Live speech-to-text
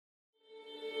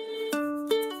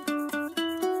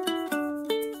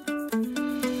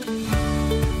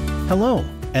Hello,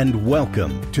 and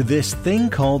welcome to This Thing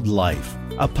Called Life,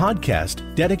 a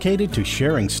podcast dedicated to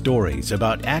sharing stories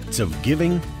about acts of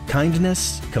giving,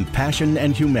 kindness, compassion,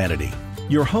 and humanity.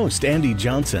 Your host, Andy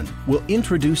Johnson, will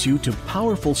introduce you to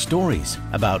powerful stories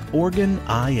about organ,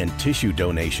 eye, and tissue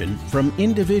donation from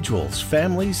individuals,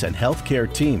 families, and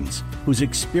healthcare teams whose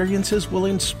experiences will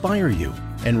inspire you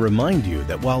and remind you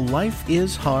that while life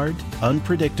is hard,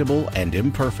 unpredictable, and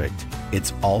imperfect,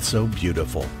 it's also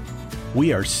beautiful.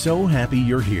 We are so happy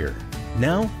you're here.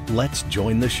 Now, let's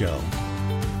join the show.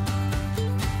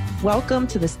 Welcome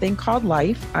to This Thing Called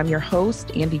Life. I'm your host,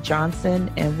 Andy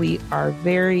Johnson, and we are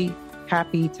very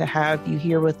happy to have you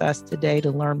here with us today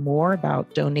to learn more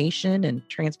about donation and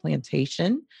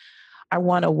transplantation. I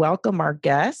want to welcome our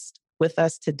guest. With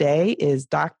us today is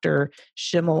Dr.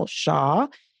 Shimal Shah,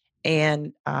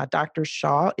 and Dr.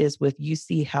 Shah is with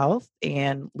UC Health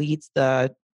and leads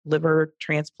the liver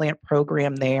transplant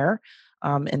program there.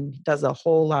 And does a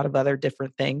whole lot of other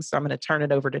different things. So I'm going to turn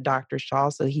it over to Dr. Shah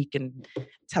so he can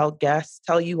tell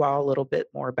you all a little bit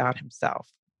more about himself.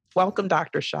 Welcome,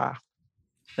 Dr. Shah.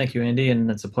 Thank you, Andy,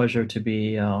 and it's a pleasure to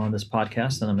be on this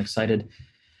podcast, and I'm excited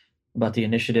about the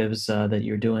initiatives that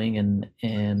you're doing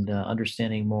and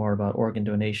understanding more about organ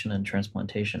donation and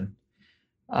transplantation.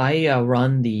 I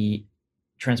run the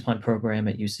transplant program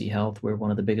at UC Health. We're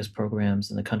one of the biggest programs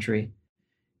in the country.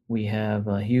 We have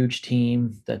a huge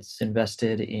team that's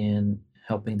invested in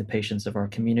helping the patients of our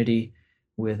community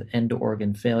with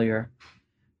end-organ failure,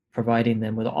 providing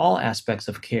them with all aspects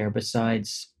of care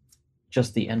besides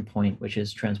just the endpoint, which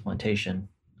is transplantation.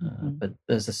 But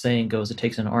as the saying goes, it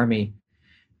takes an army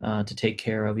to take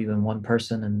care of even one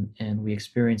person, and we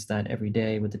experience that every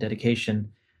day with the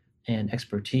dedication and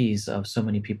expertise of so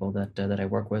many people that I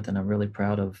work with, and I'm really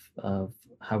proud of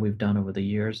how we've done over the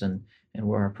years and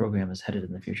where our program is headed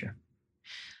in the future.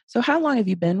 So how long have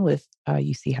you been with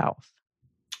UC Health?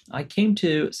 I came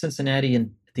to Cincinnati at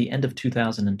the end of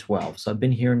 2012. So I've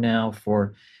been here now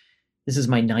this is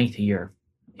my 9th year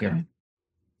here. Okay.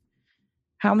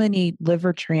 How many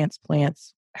liver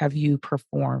transplants have you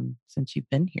performed since you've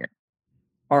been here?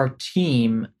 Our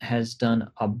team has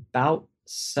done about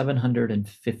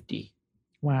 750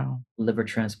 liver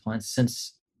transplants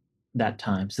since that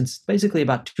time, since basically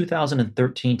about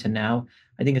 2013 to now.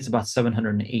 I think it's about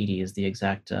 780 is the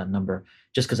exact number,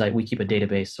 just because we keep a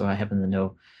database, so I happen to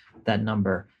know that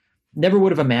number. Never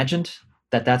would have imagined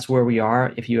that that's where we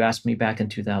are if you asked me back in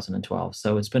 2012.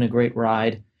 So it's been a great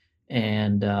ride,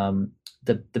 and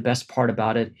the best part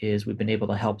about it is we've been able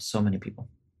to help so many people.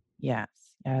 Yes.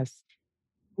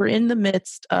 We're in the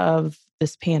midst of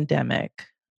this pandemic,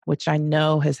 which I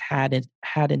know has had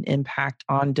an impact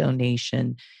on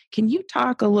donation. Can you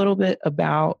talk a little bit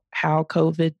about how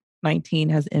COVID-19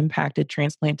 has impacted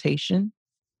transplantation?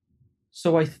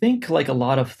 So I think, like a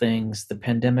lot of things, the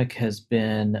pandemic has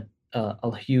been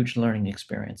a huge learning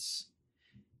experience.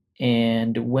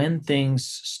 And when things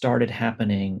started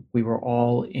happening, we were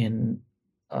all in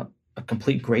a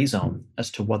complete gray zone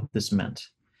as to what this meant.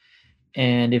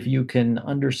 And if you can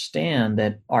understand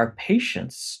that our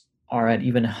patients are at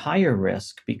even higher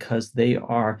risk because they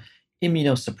are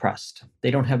immunosuppressed.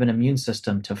 They don't have an immune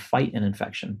system to fight an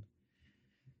infection.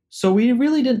 So we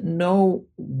really didn't know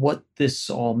what this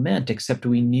all meant, except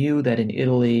we knew that in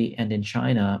Italy and in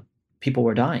China, people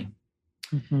were dying.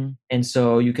 And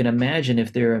so you can imagine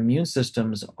if their immune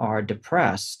systems are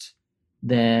depressed,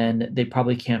 then they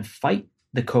probably can't fight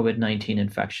the COVID-19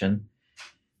 infection.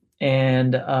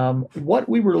 And what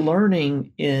we were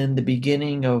learning in the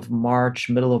beginning of March,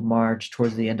 middle of March,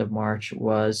 towards the end of March,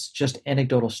 was just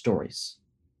anecdotal stories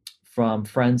from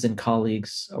friends and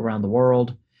colleagues around the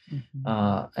world,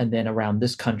 and then around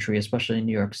this country, especially in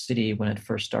New York City when it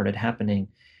first started happening,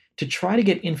 to try to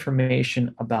get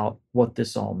information about what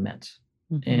this all meant.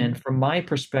 And from my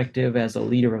perspective as a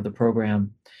leader of the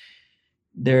program,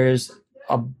 there's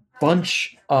a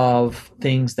bunch of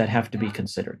things that have to be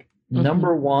considered.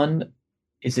 Number one,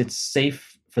 is it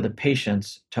safe for the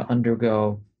patients to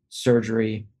undergo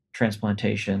surgery,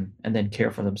 transplantation, and then care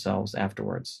for themselves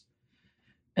afterwards?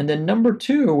 And then number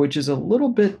two, which is a little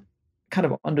bit kind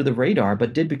of under the radar,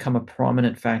 but did become a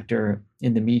prominent factor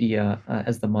in the media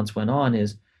as the months went on,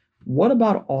 is what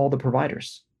about all the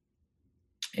providers?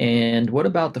 And what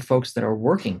about the folks that are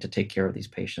working to take care of these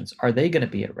patients? Are they going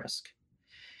to be at risk?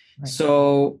 Right.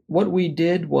 So what we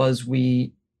did was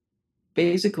we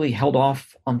basically held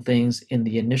off on things in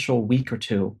the initial week or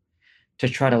two to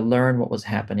try to learn what was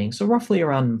happening. So roughly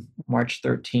around March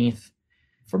 13th,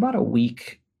 for about a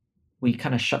week, we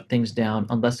kind of shut things down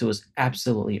unless it was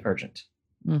absolutely urgent.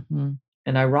 And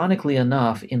ironically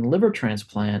enough, in liver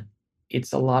transplant,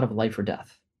 it's a lot of life or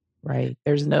death. Right.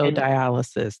 There's no And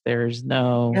dialysis. There's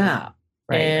no, yeah.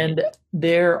 right. And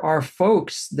there are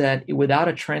folks that without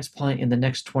a transplant in the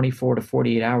next 24 to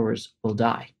 48 hours will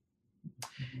die.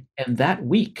 Mhm. And that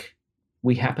week,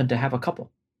 we happened to have a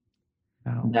couple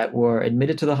Wow. that were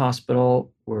admitted to the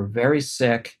hospital, were very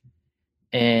sick.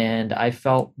 And I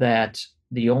felt that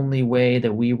the only way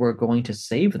that we were going to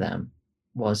save them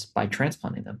was by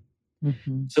transplanting them.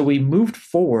 Mhm. So we moved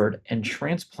forward and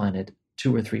transplanted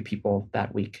 2 or 3 people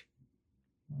that week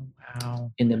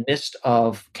Wow. in the midst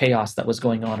of chaos that was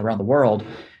going on around the world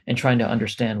and trying to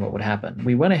understand what would happen.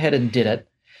 We went ahead and did it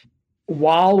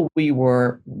while we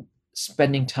were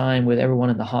spending time with everyone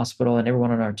in the hospital and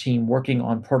everyone on our team working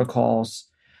on protocols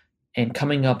and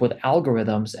coming up with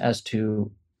algorithms as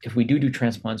to if we do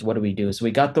transplants, what do we do? So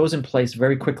we got those in place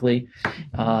very quickly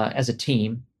as a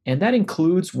team. And that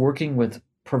includes working with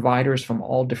providers from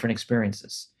all different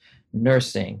experiences: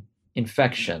 nursing,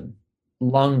 infection,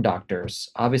 lung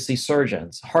doctors, obviously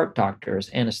surgeons, heart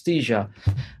doctors, anesthesia,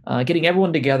 getting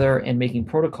everyone together and making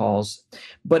protocols.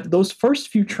 But those first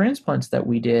few transplants that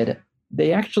we did,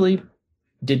 they actually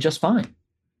did just fine.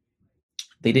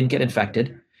 They didn't get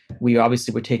infected. We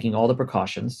obviously were taking all the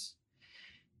precautions.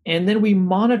 And then we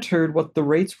monitored what the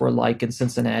rates were like in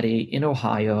Cincinnati, in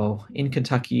Ohio, in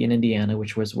Kentucky, and Indiana,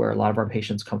 which was where a lot of our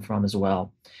patients come from as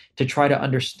well, to try to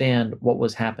understand what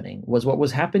was happening. Was what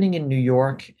was happening in New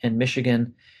York and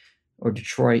Michigan or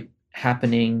Detroit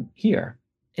happening here?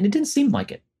 And it didn't seem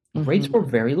like it. Rates Mhm. were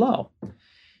very low,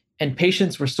 and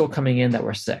patients were still coming in that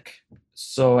were sick.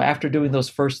 So after doing those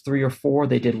first 3 or 4,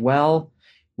 they did well.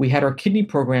 We had our kidney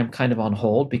program kind of on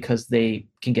hold because they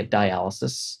can get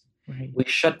dialysis. Right. We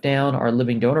shut down our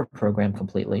living donor program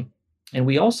completely. And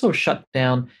we also shut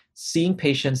down seeing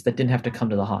patients that didn't have to come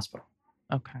to the hospital.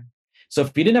 Okay. So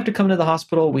if you didn't have to come to the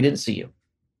hospital, we didn't see you.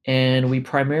 And we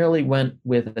primarily went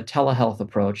with a telehealth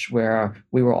approach where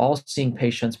we were all seeing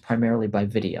patients primarily by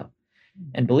video.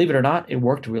 And believe it or not, it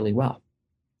worked really well.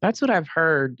 That's what I've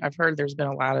heard. I've heard there's been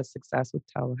a lot of success with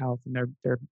telehealth, and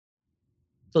they're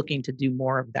looking to do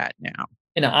more of that now.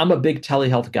 And I'm a big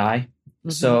telehealth guy.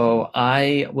 Mhm. So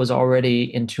I was already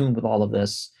in tune with all of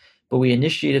this, but we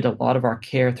initiated a lot of our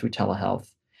care through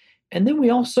telehealth. And then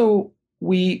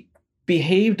we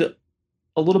behaved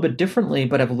a little bit differently,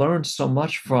 but have learned so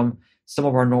much from some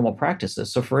of our normal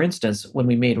practices. So for instance, when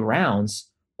we made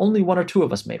rounds, only 1 or 2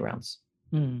 of us made rounds.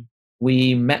 Mm.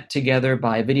 We met together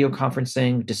by video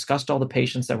conferencing, discussed all the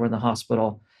patients that were in the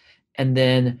hospital, and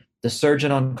then the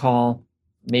surgeon on call,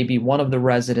 maybe one of the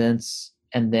residents,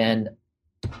 and then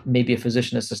maybe a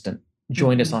physician assistant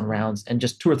joined us Mhm. on rounds, and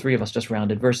just 2 or 3 of us just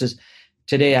rounded versus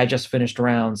today I just finished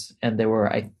rounds and there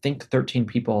were, I think, 13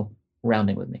 people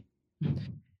rounding with me. Mhm.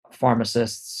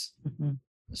 Pharmacists, Mhm.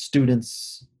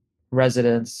 students,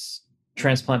 residents,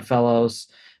 transplant fellows,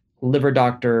 liver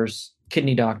doctors,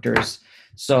 kidney doctors.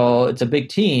 So it's a big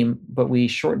team, but we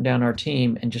shortened down our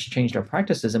team and just changed our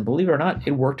practices. And believe it or not,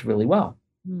 it worked really well.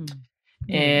 Mm.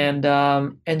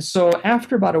 Mm. And so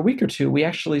after about a week or 2, we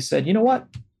actually said, you know what,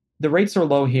 the rates are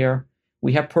low here.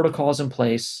 We have protocols in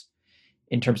place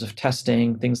in terms of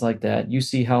testing, things like that.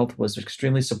 UC Health was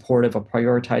extremely supportive of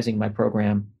prioritizing my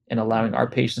program and allowing our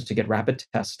patients to get rapid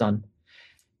tests done.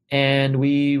 And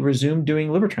we resumed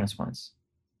doing liver transplants.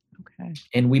 Okay.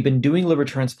 And we've been doing liver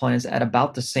transplants at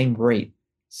about the same rate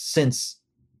since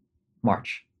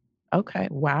March. Okay.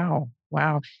 Wow.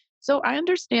 Wow. So I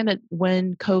understand that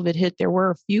when COVID hit, there were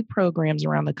a few programs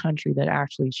around the country that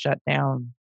actually shut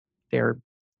down their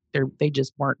they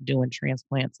just weren't doing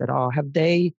transplants at all. Have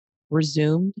they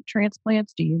resumed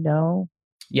transplants? Do you know?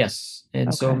 Yes.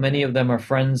 And so Okay. many of them are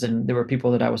friends, and there were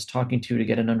people that I was talking to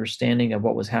get an understanding of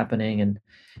what was happening. And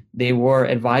they were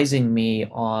advising me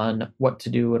on what to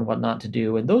do and what not to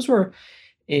do. And those were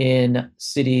in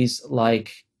cities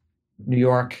like New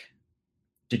York,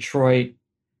 Detroit,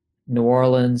 New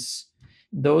Orleans.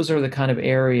 Those are the kind of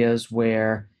areas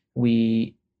where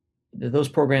those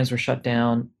programs were shut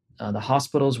down. The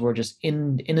hospitals were just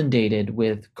inundated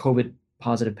with COVID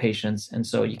positive patients. And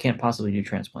so you can't possibly do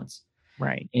transplants.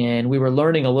 Right. And we were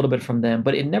learning a little bit from them,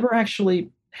 but it never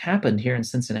actually happened here in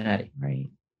Cincinnati.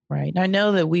 Right. Right. I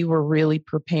know that we were really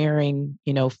preparing,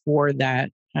 for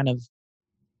that kind of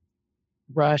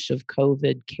rush of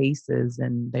COVID cases,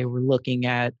 and they were looking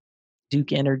at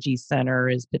Duke Energy Center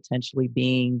as potentially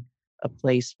being a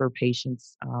place for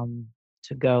patients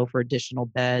to go for additional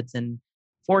beds. And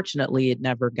fortunately, it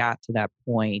never got to that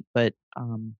point, but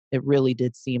it really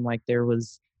did seem like there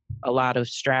was a lot of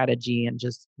strategy and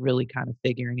just really kind of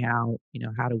figuring out,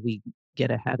 how do we get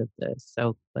ahead of this?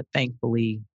 So, but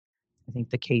thankfully, I think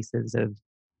the cases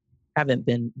haven't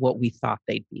been what we thought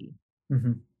they'd be.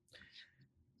 Mhm.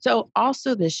 So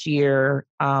also this year,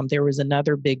 there was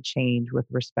another big change with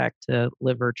respect to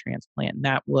liver transplant, and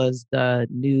that was the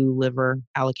new liver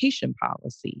allocation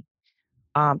policy.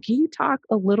 Can you talk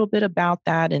a little bit about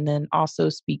that and then also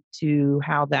speak to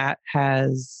how that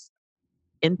has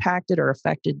impacted or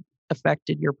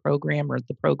affected your program or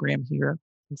the program here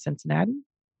in Cincinnati?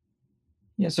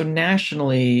 Yeah, so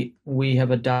nationally, we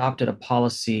have adopted a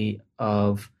policy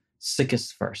of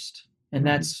sickest first. And Hmm.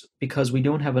 that's because we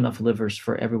don't have enough livers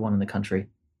for everyone in the country.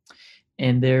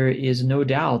 And there is no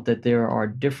doubt that there are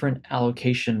different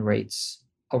allocation rates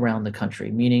around the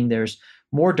country, meaning there's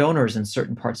more donors in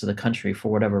certain parts of the country for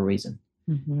whatever reason.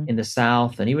 Hmm. In the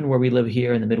South, and even where we live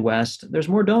here in the Midwest, there's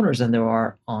more donors than there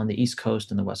are on the East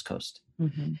Coast and the West Coast.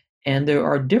 Hmm. And there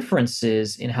are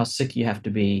differences in how sick you have to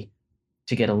be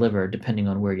to get a liver depending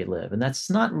on where you live. And that's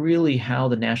not really how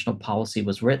the national policy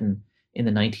was written in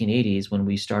the 1980s when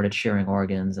we started sharing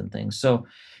organs and things. So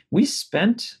we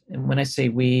spent, and when I say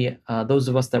we, those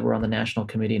of us that were on the national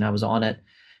committee and I was on it,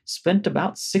 spent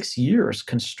about 6 years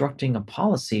constructing a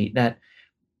policy that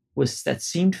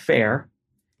seemed fair,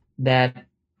 that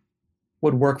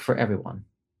would work for everyone.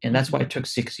 And that's why it took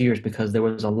 6 years, because there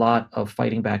was a lot of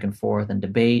fighting back and forth and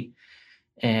debate,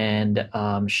 and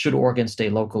should organs stay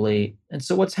locally. And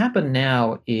so what's happened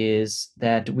now is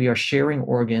that we are sharing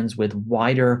organs with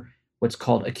wider, what's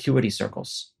called acuity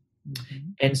circles. Hmm.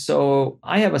 And so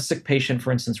I have a sick patient,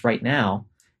 for instance, right now,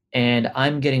 and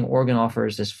I'm getting organ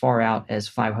offers as far out as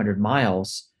 500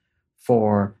 miles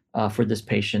for this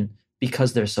patient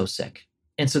because they're so sick.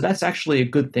 And so that's actually a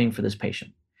good thing for this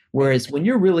patient. Whereas when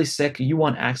you're really sick, you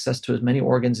want access to as many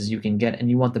organs as you can get, and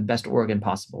you want the best organ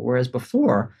possible. Whereas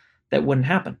before, that wouldn't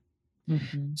happen.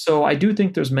 Hmm. So I do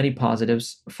think there's many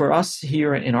positives. For us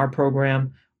here in our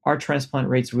program, our transplant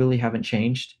rates really haven't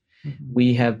changed. Hmm.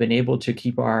 We have been able to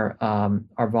keep our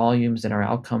volumes and our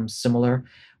outcomes similar.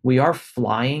 We are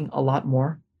flying a lot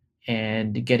more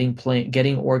and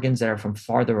getting organs that are from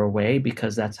farther away,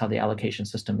 because that's how the allocation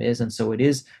system is. And so it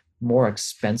is more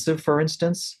expensive, for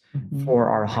instance, Hmm. for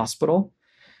our hospital.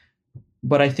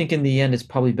 But I think in the end, it's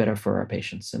probably better for our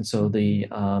patients. And so the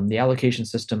allocation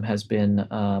system has been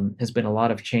a lot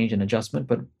of change and adjustment,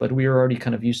 but we are already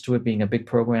kind of used to it being a big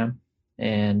program,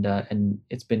 and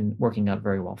it's been working out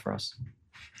very well for us.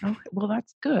 Okay, well,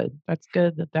 that's good. That's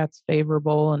good that that's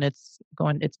favorable and it's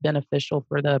beneficial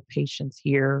for the patients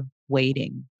here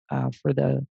waiting for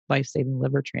the life-saving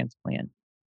liver transplant.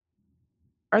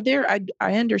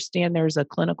 I understand there's a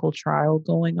clinical trial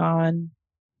going on,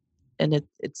 and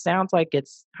it sounds like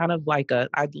it's kind of like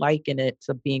I'd liken it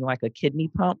to being like a kidney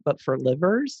pump, but for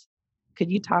livers.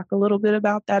 Could you talk a little bit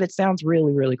about that? It sounds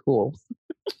really, really cool.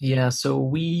 Yeah, so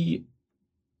we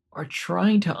are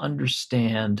trying to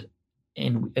understand,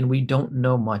 and we don't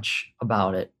know much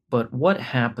about it, but what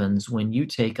happens when you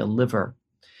take a liver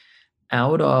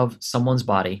out of someone's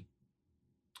body,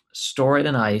 store it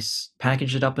in ice,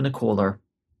 package it up in a cooler,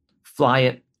 fly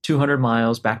it 200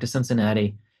 miles back to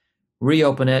Cincinnati,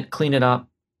 reopen it, clean it up,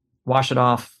 wash it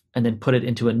off, and then put it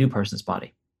into a new person's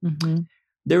body. Hmm.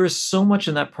 There is so much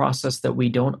in that process that we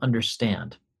don't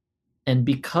understand. And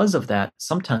because of that,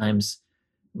 sometimes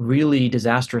really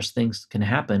disastrous things can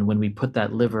happen when we put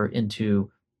that liver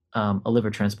into a liver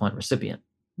transplant recipient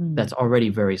that's already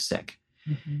very sick.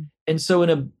 Hmm. And so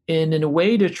in a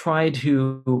way to try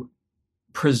to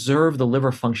preserve the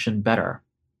liver function better,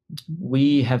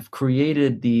 we have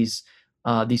created these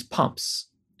pumps.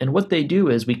 And what they do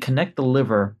is we connect the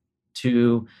liver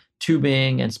to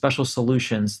tubing and special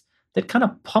solutions that kind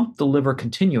of pump the liver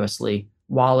continuously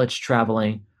while it's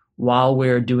traveling, while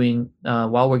we're getting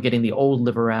the old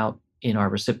liver out in our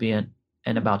recipient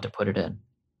and about to put it in.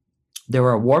 There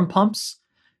are warm pumps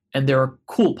and there are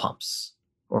cool pumps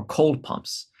or cold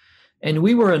pumps. And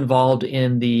we were involved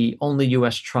in the only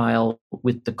US trial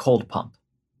with the cold pump,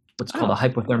 what's called a Oh,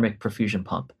 hypothermic perfusion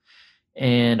pump.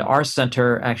 And our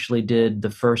center actually did the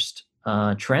first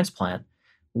transplant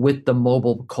with the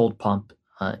mobile cold pump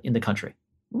in the country.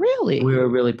 We really? were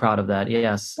really proud of that,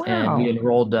 yes. And we Wow.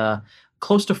 enrolled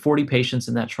close to 40 patients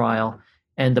in that trial.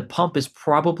 And the pump is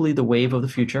probably the wave of the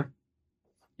future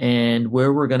and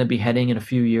where we're going to be heading in a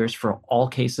few years for all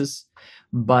cases.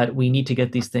 But we need to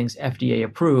get these things FDA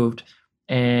approved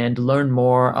and learn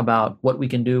more about what we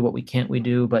can do, what we can't we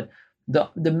do. But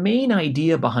the main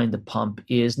idea behind the pump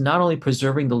is not only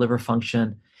preserving the liver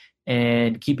function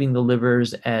and keeping the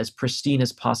livers as pristine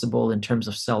as possible in terms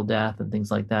of cell death and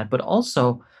things like that, but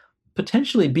also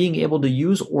potentially being able to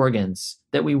use organs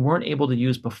that we weren't able to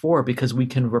use before because we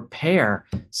can repair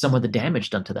some of the damage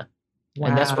done to them.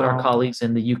 And that's what our Wow. colleagues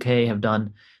in the UK have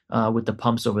done with the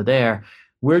pumps over there.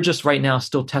 We're just right now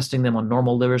still testing them on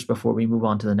normal livers before we move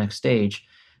on to the next stage.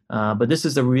 But this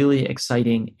is a really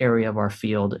exciting area of our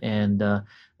field, and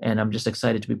I'm just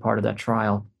excited to be part of that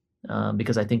trial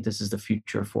because I think this is the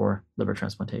future for liver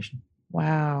transplantation.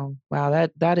 Wow. Wow.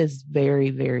 That is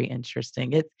very, very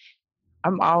interesting.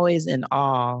 I'm always in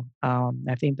awe.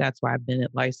 I think that's why I've been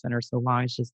at Life Center so long.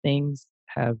 It's just things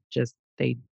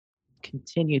they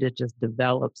continue to just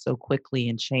develop so quickly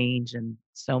and change, and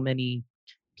so many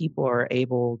people are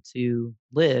able to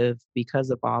live because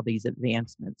of all these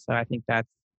advancements. So I think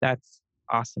that's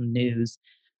awesome news.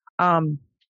 Um,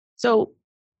 so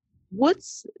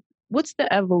what's what's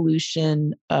the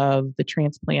evolution of the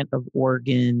transplant of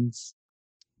organs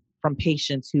from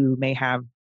patients who may have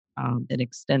an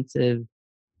extensive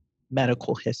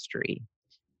medical history?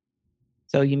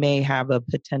 So you may have a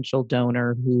potential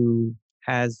donor who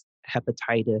has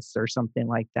hepatitis or something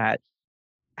like that.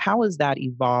 How has that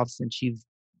evolved since you've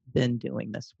been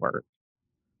doing this work?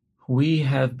 We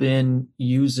have been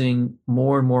using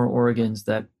more and more organs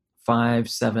that 5,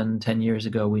 7, 10 years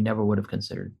ago we never would have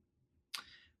considered.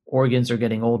 Organs are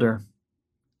getting older,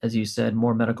 as you said,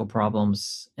 more medical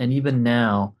problems. And even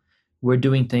now, we're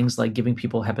doing things like giving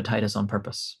people hepatitis on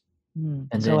purpose. And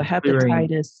So a then clearing,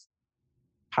 hepatitis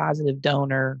positive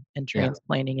donor and yeah,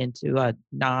 transplanting into a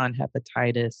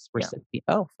non-hepatitis yeah. recipient.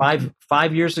 Oh,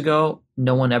 Five years ago,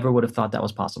 no one ever would have thought that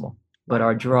was possible. But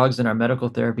our drugs and our medical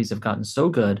therapies have gotten so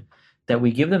good that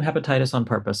we give them hepatitis on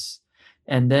purpose,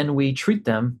 and then we treat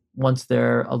them once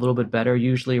they're a little bit better,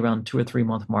 usually around 2 or 3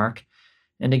 month mark.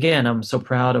 And again, I'm so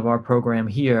proud of our program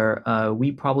here.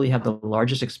 We probably have the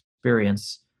largest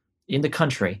experience in the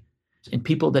country in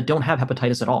people that don't have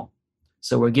hepatitis at all.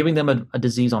 So we're giving them a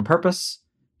disease on purpose,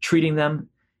 treating them,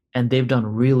 and they've done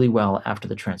really well after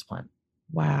the transplant.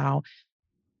 wow.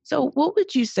 So what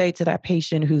would you say to that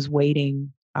patient who's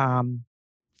waiting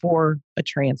for a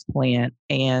transplant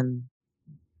and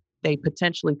they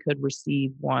potentially could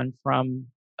receive one from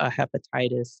a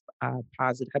hepatitis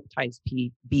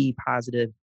B positive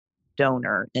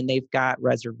donor, and they've got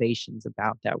reservations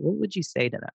about that? What would you say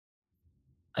to them?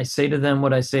 I say to them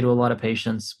what I say to a lot of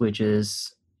patients, which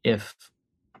is if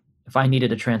I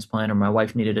needed a transplant or my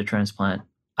wife needed a transplant,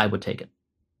 I would take it.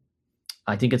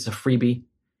 I think it's a freebie.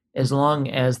 As long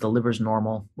as the liver's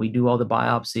normal, we do all the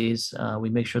biopsies, we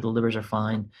make sure the livers are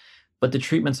fine. But the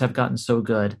treatments have gotten so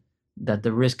good that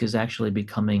the risk is actually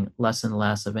becoming less and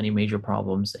less of any major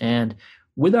problems. And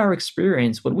with our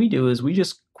experience, what we do is we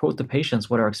just quote the patients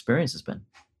what our experience has been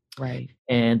Right.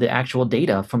 and the actual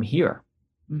data from here.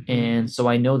 Mhm. And so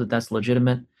I know that that's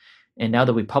legitimate. And now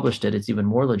that we published it, it's even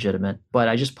more legitimate. But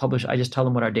I just tell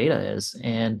them what our data is.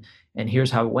 And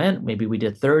here's how it went. Maybe we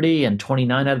did 30 and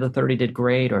 29 out of the 30 did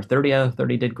great, or 30 out of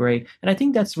 30 did great. And I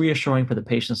think that's reassuring for the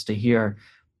patients to hear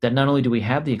that not only do we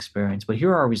have the experience, but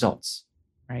here are our results.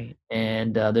 Right.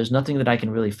 And there's nothing that I can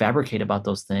really fabricate about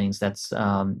those things.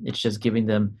 It's just giving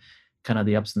them kind of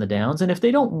the ups and the downs. And if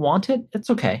they don't want it, it's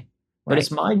okay. But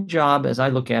it's my job, as I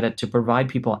look at it, to provide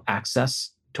people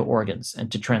access to organs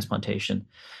and to transplantation.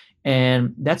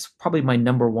 And that's probably my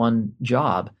number one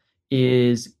job,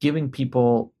 is giving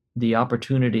people the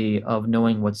opportunity of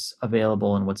knowing what's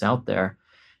available and what's out there.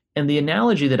 And the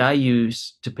analogy that I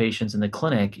use to patients in the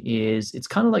clinic is it's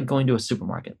kind of like going to a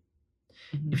supermarket.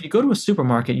 Mhm. If you go to a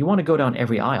supermarket, you want to go down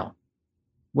every aisle.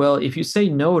 Well, if you say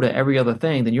no to every other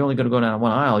thing, then you're only going to go down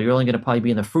one aisle. You're only going to probably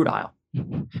be in the fruit aisle.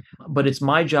 But it's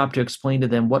my job to explain to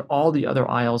them what all the other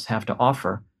aisles have to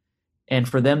offer, and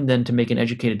for them then to make an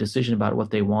educated decision about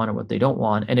what they want or what they don't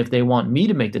want. And if they want me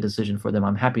to make the decision for them,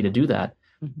 I'm happy to do that.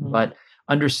 Mhm. But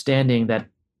understanding that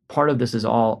part of this is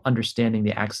all understanding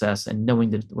the access and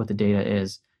knowing what the data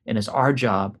is. And it's our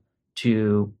job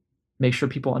to make sure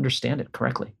people understand it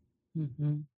correctly.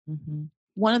 Mhm. Mhm.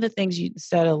 One of the things you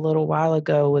said a little while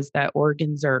ago was that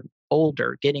organs are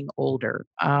getting older.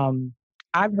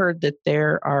 I've heard that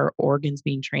there are organs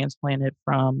being transplanted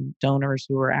from donors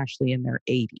who are actually in their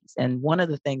 80s. And one of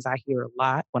the things I hear a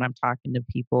lot when I'm talking to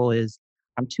people is,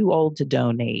 I'm too old to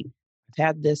donate. I've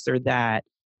had this or that.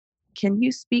 Can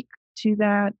you speak to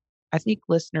that? I think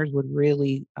listeners would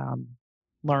really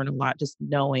learn a lot just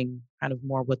knowing kind of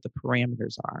more what the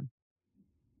parameters are.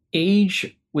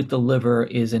 Age with the liver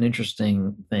is an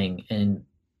interesting thing. And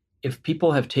if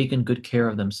people have taken good care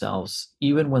of themselves,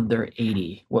 even when they're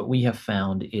 80, what we have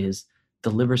found is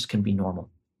the livers can be normal.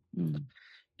 Mm,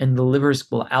 And the livers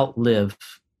will outlive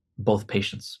both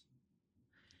patients.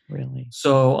 really?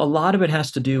 So a lot of it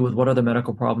has to do with what other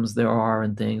medical problems there are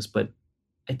and things. But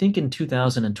I think in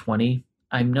 2020,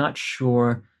 I'm not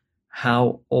sure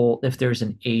how old, if there's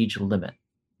an age limit.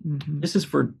 Mhm. This is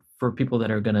for people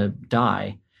that are going to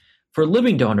die. For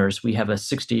living donors, we have a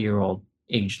 60-year-old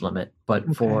age limit, but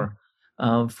Okay.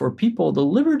 for people, the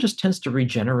liver just tends to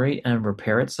regenerate and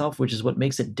repair itself, which is what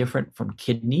makes it different from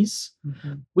kidneys.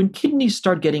 Hmm. When kidneys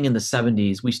start getting in the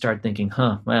 70s, we start thinking,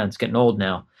 man, it's getting old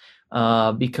now.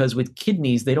 Because with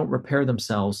kidneys, they don't repair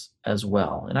themselves as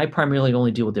well. And I primarily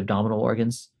only deal with the abdominal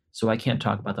organs, so I can't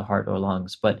talk about the heart or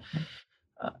lungs. But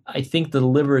I think the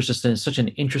liver is just such an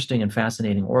interesting and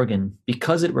fascinating organ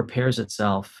because it repairs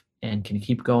itself and can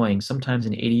keep going. Sometimes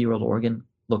an 80-year-old organ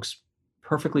looks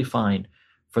perfectly fine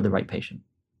for the right patient.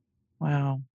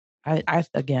 Wow. I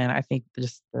think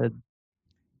just the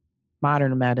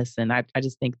modern medicine, I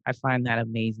just think I find that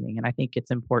amazing. And I think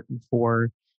it's important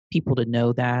for people to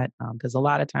know that because a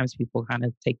lot of times people kind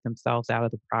of take themselves out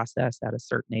of the process at a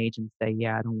certain age and say,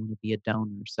 yeah, I don't want to be a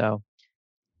donor. So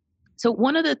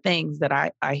one of the things that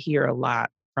I hear a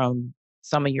lot from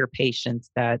some of your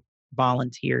patients that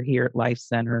volunteer here at Life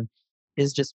Center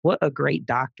is just what a great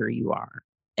doctor you are.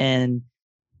 And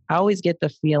I always get the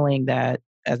feeling that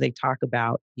as they talk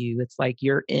about you, it's like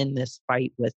you're in this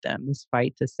fight with them, this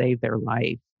fight to save their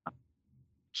life.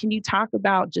 Can you talk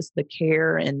about just the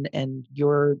care and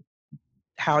your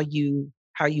how you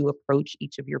approach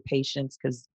each of your patients?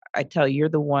 Because I tell you, you're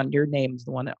the one, your name's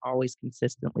the one that always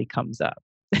consistently comes up.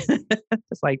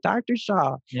 It's like Dr.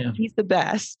 Shaw, Yeah. he's the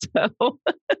best.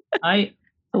 I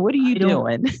So what are you I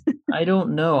don't doing? I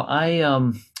don't know. I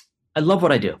love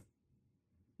what I do.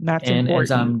 That's And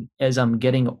important. as I'm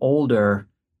getting older,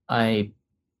 I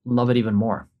love it even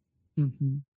more.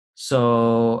 Hmm.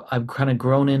 So I've kind of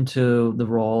grown into the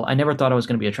role. I never thought I was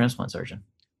going to be a transplant surgeon.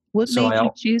 What So made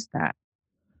you choose that?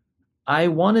 I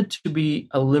wanted to be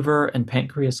a liver and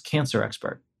pancreas cancer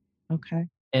expert. Okay.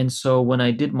 And so when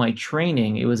I did my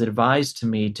training, it was advised to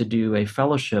me to do a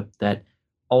fellowship that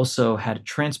also had a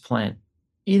transplant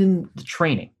in the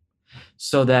training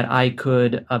so that I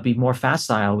could be more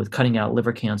facile with cutting out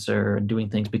liver cancer and doing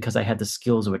things because I had the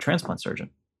skills of a transplant surgeon.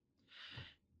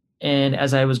 And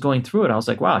as I was going through it, I was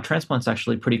like, wow, transplant's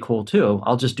actually pretty cool too.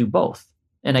 I'll just do both.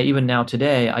 And even now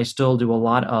today, I still do a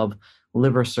lot of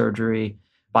liver surgery,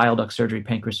 bile duct surgery,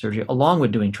 pancreas surgery, along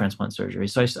with doing transplant surgery.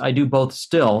 So I do both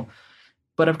still,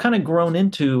 but I've kind of grown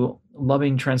into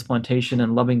loving transplantation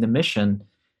and loving the mission.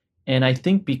 And I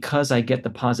think because I get the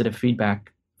positive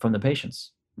feedback from the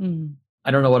patients. Mm. I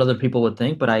don't know what other people would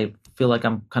think, but I feel like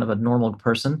I'm kind of a normal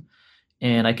person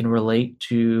and I can relate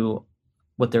to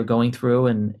what they're going through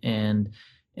and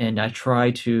I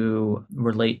try to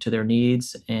relate to their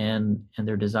needs and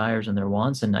their desires and their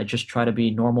wants and I just try to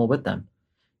be normal with them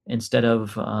instead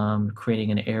of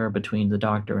creating an error between the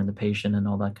doctor and the patient and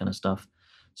all that kind of stuff.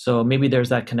 So maybe there's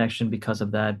that connection because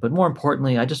of that, but more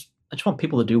importantly, I just want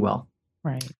people to do well,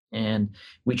 Right. and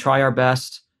we try our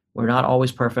best. We're not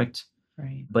always perfect,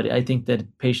 Right. but I think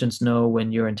that patients know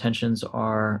when your intentions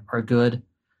are good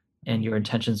and your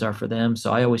intentions are for them.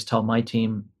 So I always tell my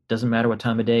team, doesn't matter what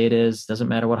time of day it is, doesn't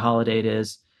matter what holiday it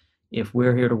is. If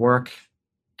we're here to work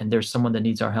and there's someone that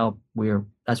needs our help,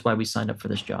 that's why we signed up for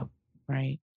this job.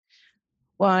 Right.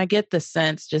 Well, I get the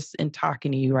sense just in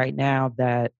talking to you right now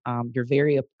that you're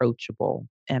very approachable.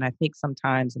 And I think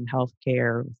sometimes in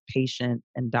healthcare, with patient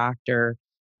and doctor,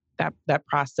 that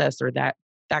process or that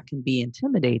can be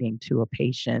intimidating to a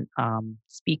patient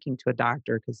speaking to a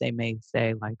doctor because they may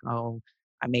say like, "Oh,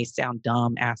 I may sound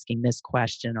dumb asking this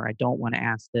question," or "I don't want to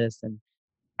ask this." And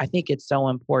I think it's so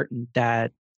important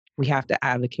that we have to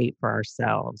advocate for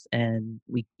ourselves, and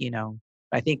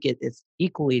I think it's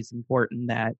equally as important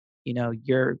that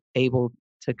you're able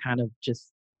to kind of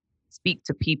just speak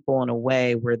to people in a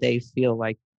way where they feel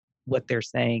like what they're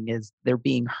saying is they're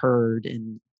being heard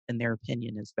and their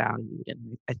opinion is valued.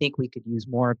 And I think we could use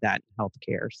more of that in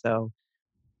healthcare. So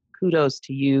kudos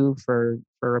to you for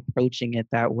approaching it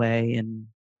that way. And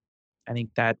I think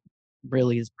that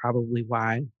really is probably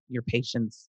why your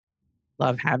patients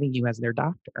love having you as their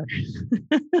doctor.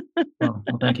 Well,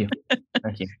 thank you.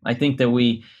 Thank you. I think that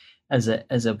we, as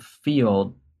a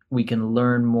field, we can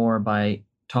learn more by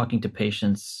talking to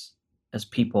patients as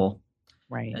people,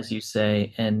 Right. as you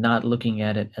say, and not looking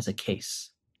at it as a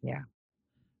case. Yeah.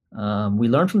 We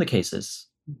learn from the cases,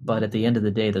 but Mhm. at the end of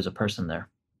the day, there's a person there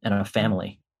and a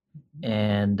family, Mhm.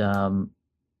 and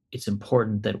it's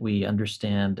important that we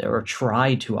understand or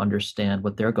try to understand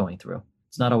what they're going through.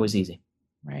 It's not always easy.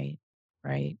 Right.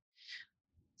 Right.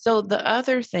 So the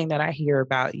other thing that I hear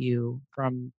about you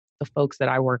from the folks that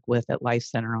I work with at Life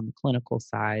Center on the clinical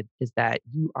side is that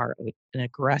you are an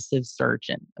aggressive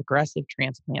surgeon, aggressive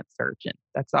transplant surgeon.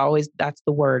 That's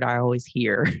the word I always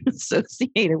hear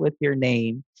associated with your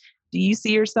name. Do you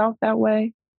see yourself that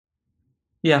way?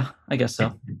 Yeah, I guess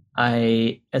so.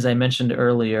 As I mentioned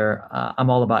earlier, I'm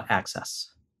all about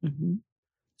access. Hmm.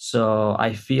 So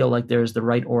I feel like there's the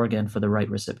right organ for the right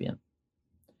recipient.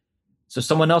 So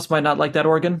someone else might not like that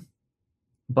organ,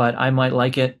 but I might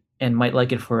like it and might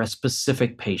like it for a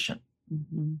specific patient.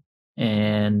 Hmm.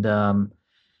 And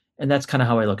that's kind of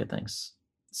how I look at things.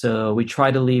 So we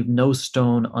try to leave no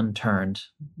stone unturned.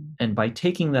 Hmm. And by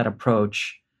taking that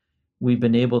approach, we've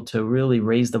been able to really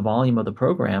raise the volume of the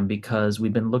program because we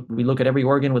look at every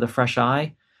organ with a fresh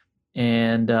eye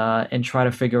and try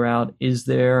to figure out is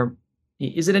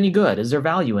it any good? Is there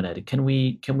value in it? Can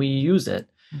we use it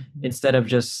Hmm. instead of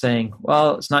just saying,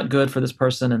 well, it's not good for this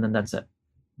person and then that's it.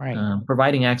 Right.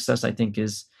 Providing access, I think,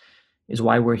 is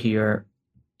why we're here,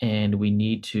 and we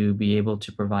need to be able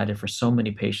to provide it for so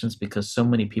many patients because so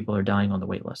many people are dying on the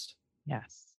wait list.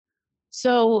 Yes.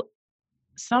 So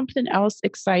something else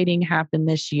exciting happened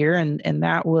this year, and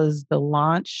that was the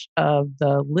launch of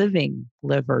the Living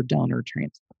Liver Donor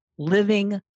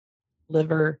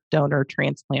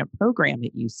Transplant Program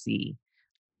at UC.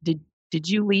 Did did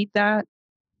you lead that?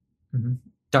 Mhm.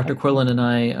 Dr. Okay. Quillen and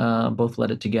I both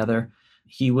led it together.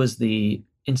 He was the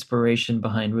inspiration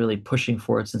behind really pushing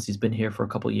for it since he's been here for a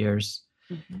couple years.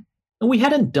 Mhm. And we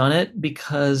hadn't done it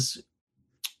because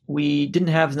we didn't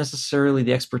have necessarily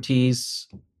the expertise.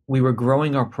 We were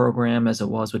growing our program as it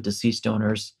was with deceased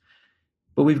donors,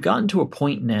 but we've gotten to a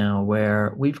point now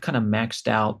where we've kind of maxed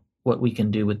out what we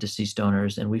can do with deceased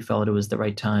donors, and we felt it was the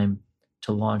right time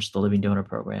to launch the Living Donor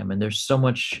Program. And there's so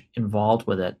much involved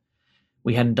with it.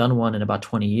 We hadn't done one in about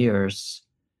 20 years,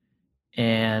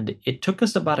 and it took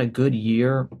us about a good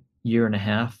year and a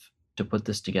half to put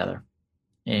this together.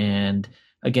 And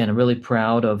again, I'm really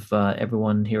proud of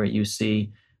everyone here at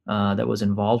UC that was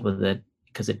involved with it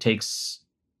because it takes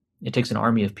an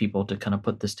army of people to kind of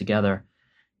put this together.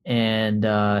 And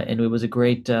it was a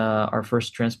great. Our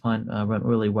first transplant went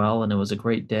really well, and it was a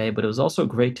great day. But it was also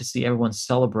great to see everyone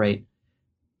celebrate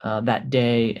that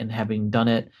day and having done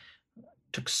it.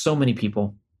 Took so many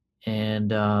people,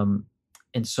 and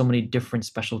so many different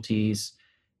specialties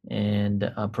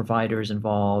and providers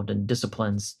involved and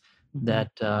disciplines Mhm.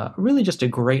 that really just a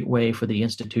great way for the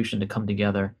institution to come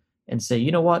together and say,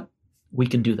 you know what, we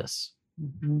can do this.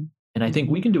 Mhm. And I think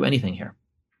we Mhm. can do anything here.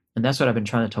 And that's what I've been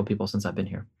trying to tell people since I've been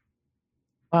here.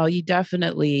 Well, you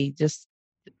definitely just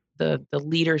the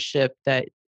leadership that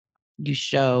you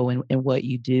show and what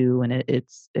you do, and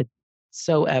it's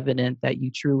so evident that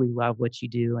you truly love what you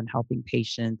do and helping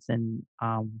patients and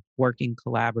working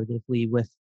collaboratively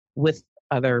with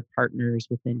other partners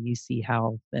within UC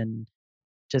Health and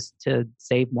just to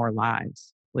save more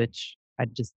lives, which I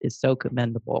just is so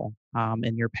commendable.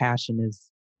 And your passion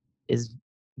is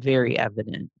very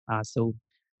evident. So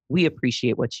we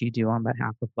appreciate what you do on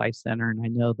behalf of Life Center, and I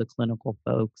know the clinical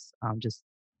folks just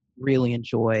really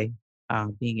enjoy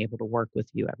being able to work with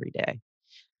you every day.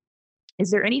 Is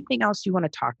there anything else you want to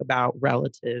talk about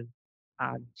relative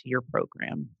to your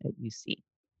program at UC?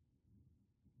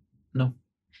 No,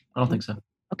 I don't think so.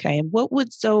 Okay, and what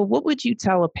would you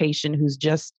tell a patient who's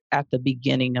just at the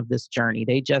beginning of this journey?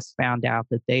 They just found out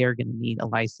that they are going to need a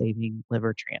life-saving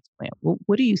liver transplant.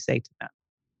 What do you say to them?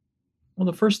 Well,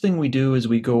 the first thing we do is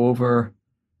we go over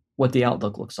what the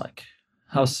outlook looks like.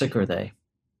 How Mhm. sick are they?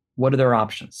 What are their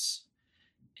options?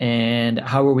 And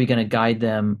how are we going to guide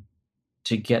them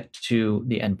to get to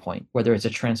the endpoint, whether it's a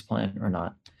transplant or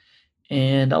not?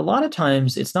 And a lot of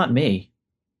times it's not me.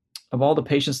 Of all the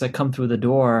patients that come through the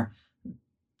door,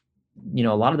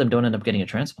 a lot of them don't end up getting a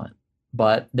transplant,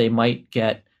 but they might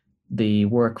get the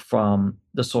work from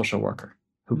the social worker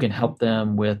who can Mhm. help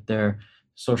them with their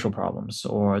social problems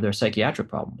or their psychiatric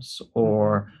problems, Mhm.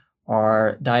 or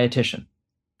our dietitian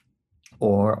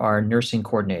or our nursing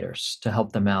coordinators to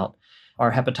help them out,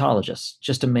 our hepatologists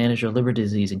just to manage their liver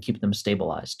disease and keep them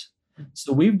stabilized.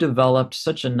 So we've developed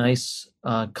such a nice,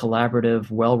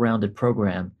 collaborative, well-rounded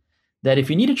program that if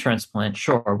you need a transplant,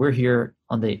 sure, we're here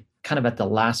on the kind of at the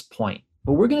last point,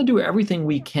 but we're going to do everything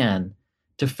we can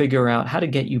to figure out how to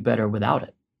get you better without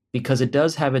it, because it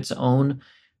does have its own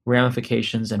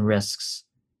ramifications and risks.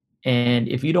 And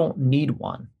if you don't need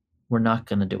one, we're not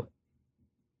going to do it.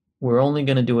 We're only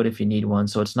going to do it if you need one.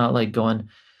 So it's not like going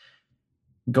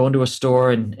to a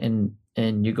store and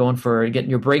you're going for getting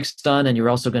your brakes done and you're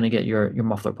also going to get your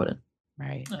muffler put in.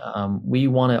 Right. We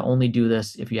want to only do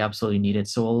this if you absolutely need it.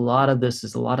 So a lot of this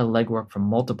is a lot of legwork from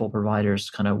multiple providers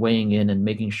kind of weighing in and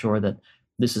making sure that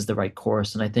this is the right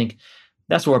course. And I think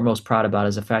that's what we're most proud about,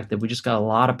 is the fact that we just got a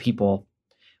lot of people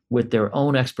with their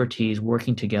own expertise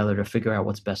working together to figure out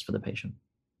what's best for the patient.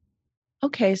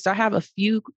 Okay, so I have a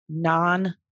few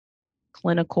non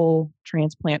clinical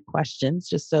transplant questions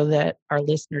just so that our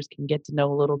listeners can get to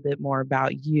know a little bit more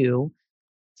about you.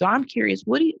 So I'm curious,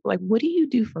 what do you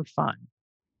do for fun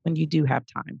when you do have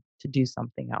time to do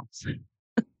something else?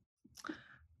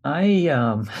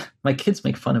 I my kids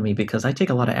make fun of me because I take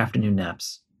a lot of afternoon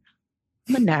naps.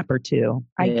 I'm a napper too.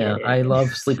 I Yeah, get it. I love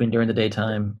sleeping during the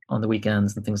daytime on the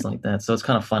weekends and things like that. So it's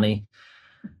kind of funny.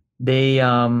 They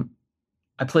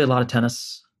I play a lot of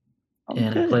tennis Oh,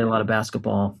 and I play good. a lot of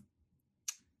basketball,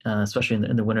 especially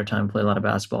in the wintertime. I play a lot of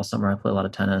basketball. Summer, I play a lot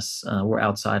of tennis. We're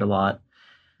outside a lot.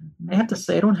 I Mhm. have to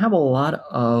say, I don't have a lot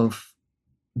of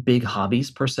big hobbies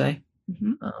per se.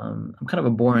 Mhm. I'm kind of a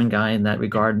boring guy in that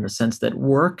regard, in the sense that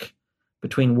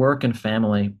between work and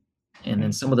family, and then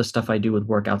Right. some of the stuff I do with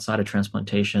work outside of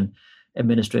transplantation,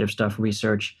 administrative stuff,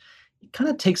 research, it kind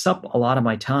of takes up a lot of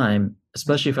my time,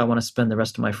 especially if I want to spend the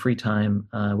rest of my free time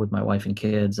with my wife and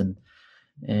kids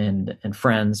and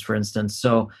friends, for instance.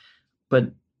 So,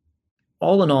 but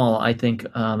all in all, I think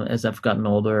as I've gotten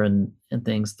older and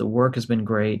things, the work has been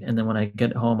great. And then when I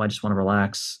get home, I just want to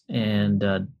relax and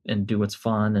do what's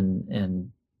fun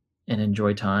and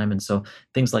enjoy time. And so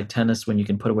things like tennis, when you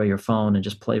can put away your phone and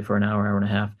just play for an hour, hour and a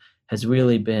half, has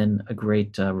really been a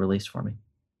great release for me.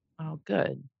 Oh,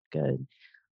 good. Good.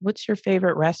 What's your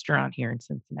favorite restaurant here in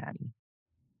Cincinnati?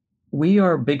 We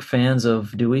are big fans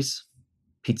of Dewey's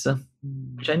Pizza,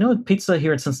 which Mm. I know pizza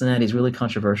here in Cincinnati is really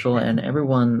controversial. And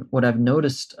everyone, what I've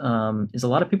noticed is a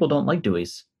lot of people don't like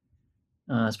Dewey's,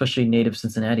 especially native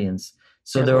Cincinnatians.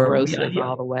 So They're there are, we, LaRosas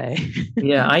all the way.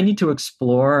 yeah, I need to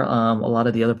explore a lot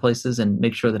of the other places and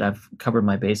make sure that I've covered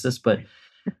my basis. But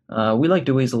we like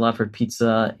Dewey's a lot for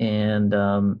pizza, and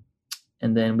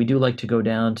then we do like to go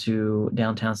down to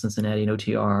downtown Cincinnati and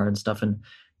OTR and stuff and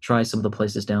try some of the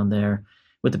places down there.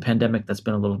 With the pandemic, that's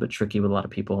been a little bit tricky with a lot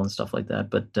of people and stuff like that.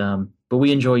 But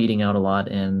we enjoy eating out a lot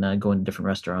and going to different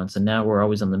restaurants. And now we're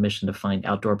always on the mission to find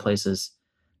outdoor places.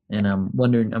 And I'm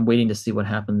waiting to see what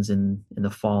happens in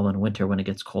the fall and winter when it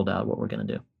gets cold out, what we're going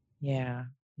to do. Yeah.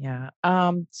 Yeah.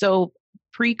 So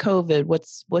pre-COVID,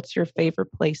 what's your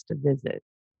favorite place to visit?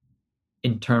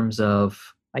 In terms of,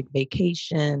 Like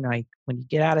vacation, like when you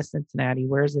get out of Cincinnati,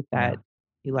 where is it yeah. that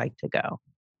you like to go?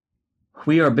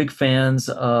 We are big fans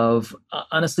of,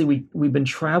 honestly, we've been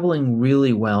traveling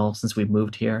really well since we've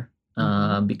moved here.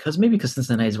 Mhm. Because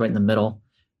Cincinnati is right in the middle.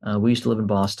 We used to live in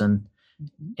Boston,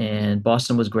 Mhm. and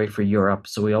Boston was great for Europe.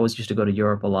 So we always used to go to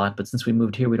Europe a lot. But since we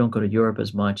moved here, we don't go to Europe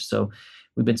as much. So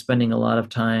we've been spending a lot of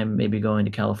time maybe going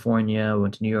to California. We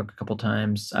went to New York a couple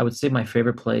times. I would say my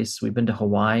favorite place, we've been to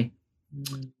Hawaii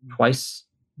Mm. twice.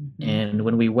 Mhm. And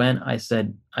when we went, I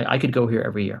said, I could go here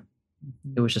every year.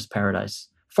 It Mhm. was just paradise.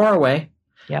 Far away,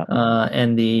 Yep.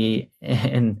 and the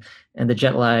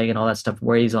jet lag and all that stuff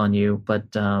weighs on you,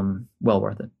 but well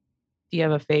worth it. Do you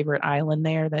have a favorite island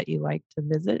there that you like to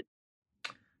visit?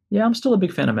 Yeah, I'm still a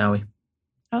big fan of Maui.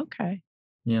 Okay.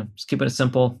 Yeah, just keeping it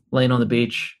simple, laying on the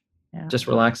beach, Yeah. just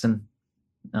relaxing,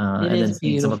 It and is then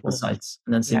seeing some of the beautiful. sights,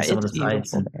 and then seeing Yeah, some of it's the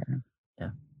sights, beautiful and there.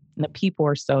 yeah, And the people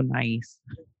are so nice.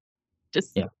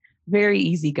 Just yeah. very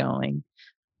easygoing.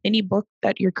 Any book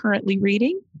that you're currently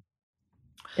reading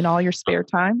in all your spare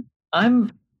time?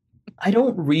 I'm I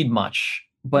don't read much,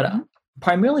 but Mhm.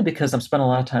 primarily because I'm spending a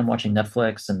lot of time watching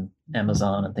Netflix and Mhm.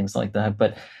 Amazon and things like that.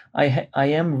 But I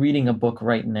am reading a book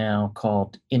right now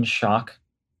called In Shock.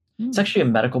 It's Mm. actually a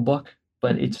medical book,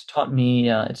 but Mhm. it's taught me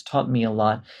a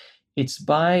lot. It's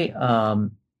by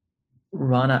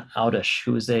Rana Audish,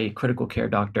 who is a critical care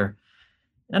doctor.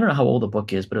 I don't know how old the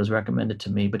book is, but it was recommended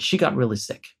to me. But she got really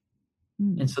sick,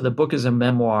 and Mm. so the book is a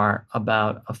memoir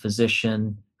about a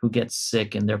physician who gets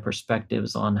sick and their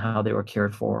perspectives on how they were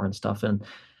cared for and stuff. And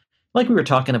like we were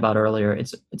talking about earlier,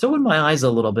 it's opened my eyes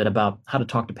a little bit about how to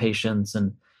talk to patients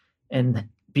and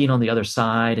being on the other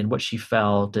side and what she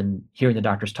felt and hearing the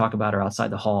doctors talk about her outside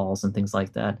the halls and things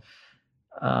like that.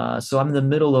 So I'm in the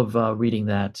middle of reading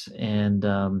that, and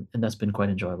that's been quite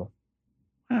enjoyable.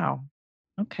 Wow.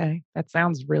 Okay. That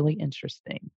sounds really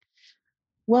interesting.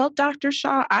 Well, Dr.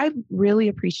 Shaw, I really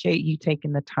appreciate you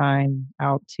taking the time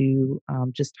out to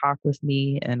just talk with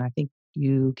me. And I think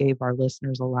you gave our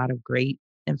listeners a lot of great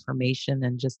information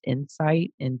and just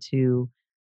insight into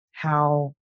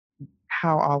how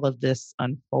all of this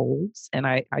unfolds. And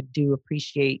I do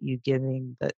appreciate you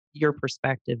giving your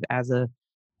perspective as a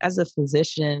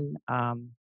physician,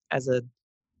 as a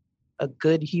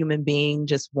good human being,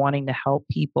 just wanting to help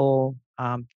people,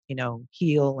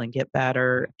 heal and get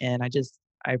better. And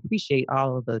I appreciate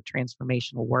all of the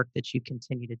transformational work that you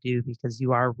continue to do because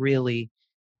you are really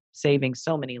saving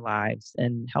so many lives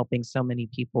and helping so many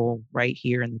people right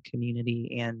here in the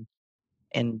community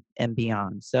and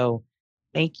beyond. So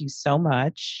thank you so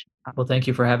much. Well, thank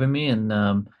you for having me,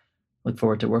 and look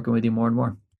forward to working with you more and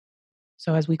more.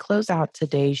 So, as we close out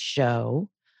today's show,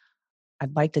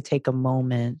 I'd like to take a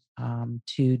moment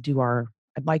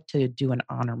I'd like to do an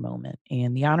honor moment.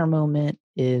 And the honor moment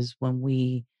is when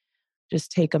we just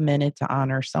take a minute to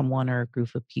honor someone or a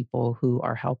group of people who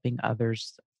are helping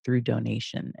others through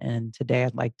donation. And today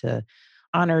I'd like to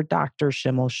honor Dr.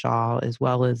 Shimal Shah, as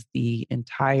well as the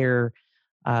entire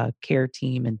care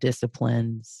team and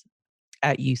disciplines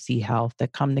at UC Health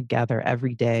that come together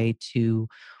every day to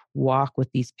walk with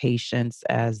these patients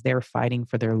as they're fighting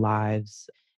for their lives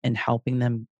and helping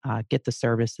them get the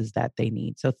services that they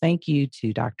need. So thank you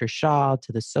to Dr. Shah,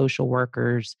 to the social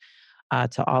workers,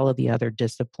 to all of the other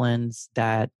disciplines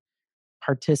that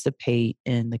participate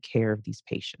in the care of these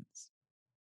patients.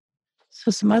 So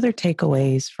some other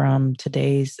takeaways from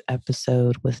today's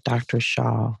episode with Dr.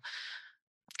 Shah.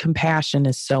 Compassion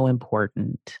is so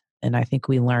important. And I think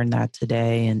we learned that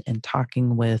today in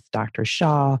talking with Dr.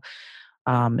 Shah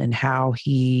and how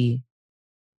he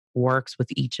works with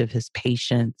each of his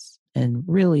patients and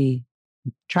really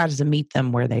tries to meet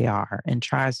them where they are and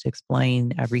tries to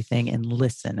explain everything and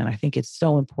listen. And I think it's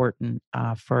so important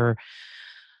for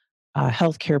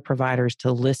healthcare providers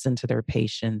to listen to their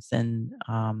patients and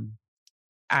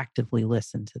actively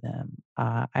listen to them.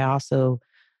 I also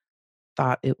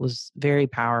thought it was very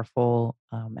powerful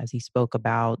as he spoke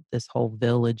about this whole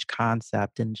village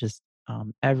concept and just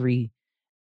every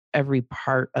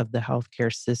part of the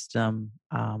healthcare system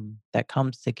that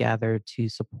comes together to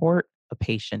support a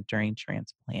patient during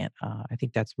transplant. I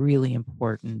think that's really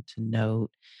important to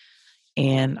note.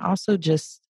 And also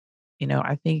just,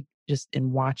 I think just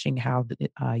in watching how the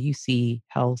UC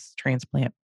Health's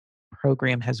transplant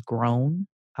program has grown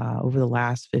over the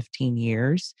last 15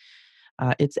 years,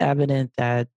 it's evident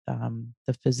that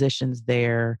the physicians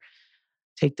there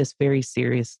take this very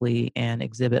seriously and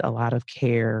exhibit a lot of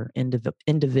care,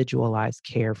 individualized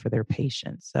care for their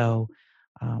patients. So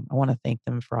I want to thank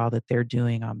them for all that they're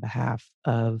doing on behalf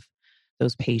of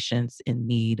those patients in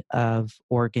need of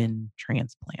organ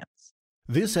transplants.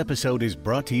 This episode is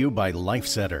brought to you by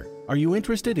LifeCenter. Are you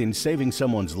interested in saving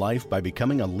someone's life by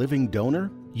becoming a living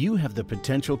donor? You have the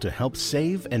potential to help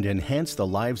save and enhance the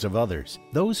lives of others,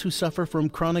 those who suffer from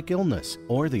chronic illness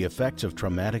or the effects of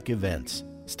traumatic events.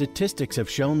 Statistics have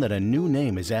shown that a new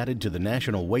name is added to the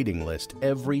national waiting list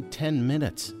every 10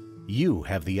 minutes. You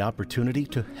have the opportunity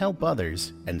to help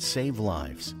others and save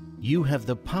lives. You have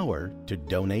the power to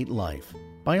donate life.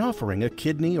 By offering a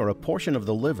kidney or a portion of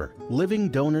the liver, living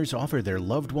donors offer their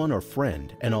loved one or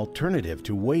friend an alternative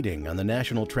to waiting on the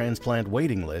national transplant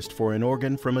waiting list for an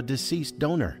organ from a deceased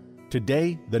donor.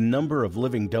 Today, the number of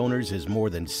living donors is more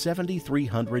than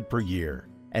 7,300 per year,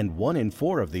 and 1 in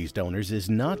 4 of these donors is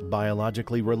not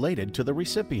biologically related to the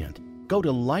recipient. Go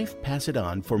to Life Pass It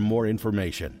On for more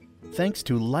information. Thanks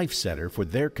to LifeCenter for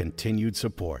their continued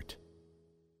support.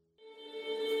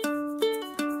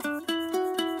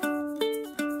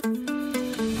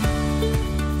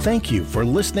 Thank you for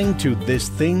listening to This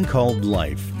Thing Called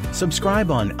Life. Subscribe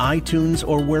on iTunes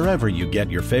or wherever you get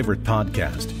your favorite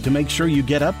podcast to make sure you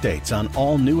get updates on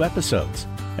all new episodes.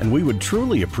 And we would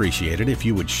truly appreciate it if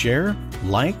you would share,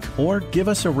 like, or give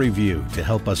us a review to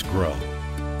help us grow.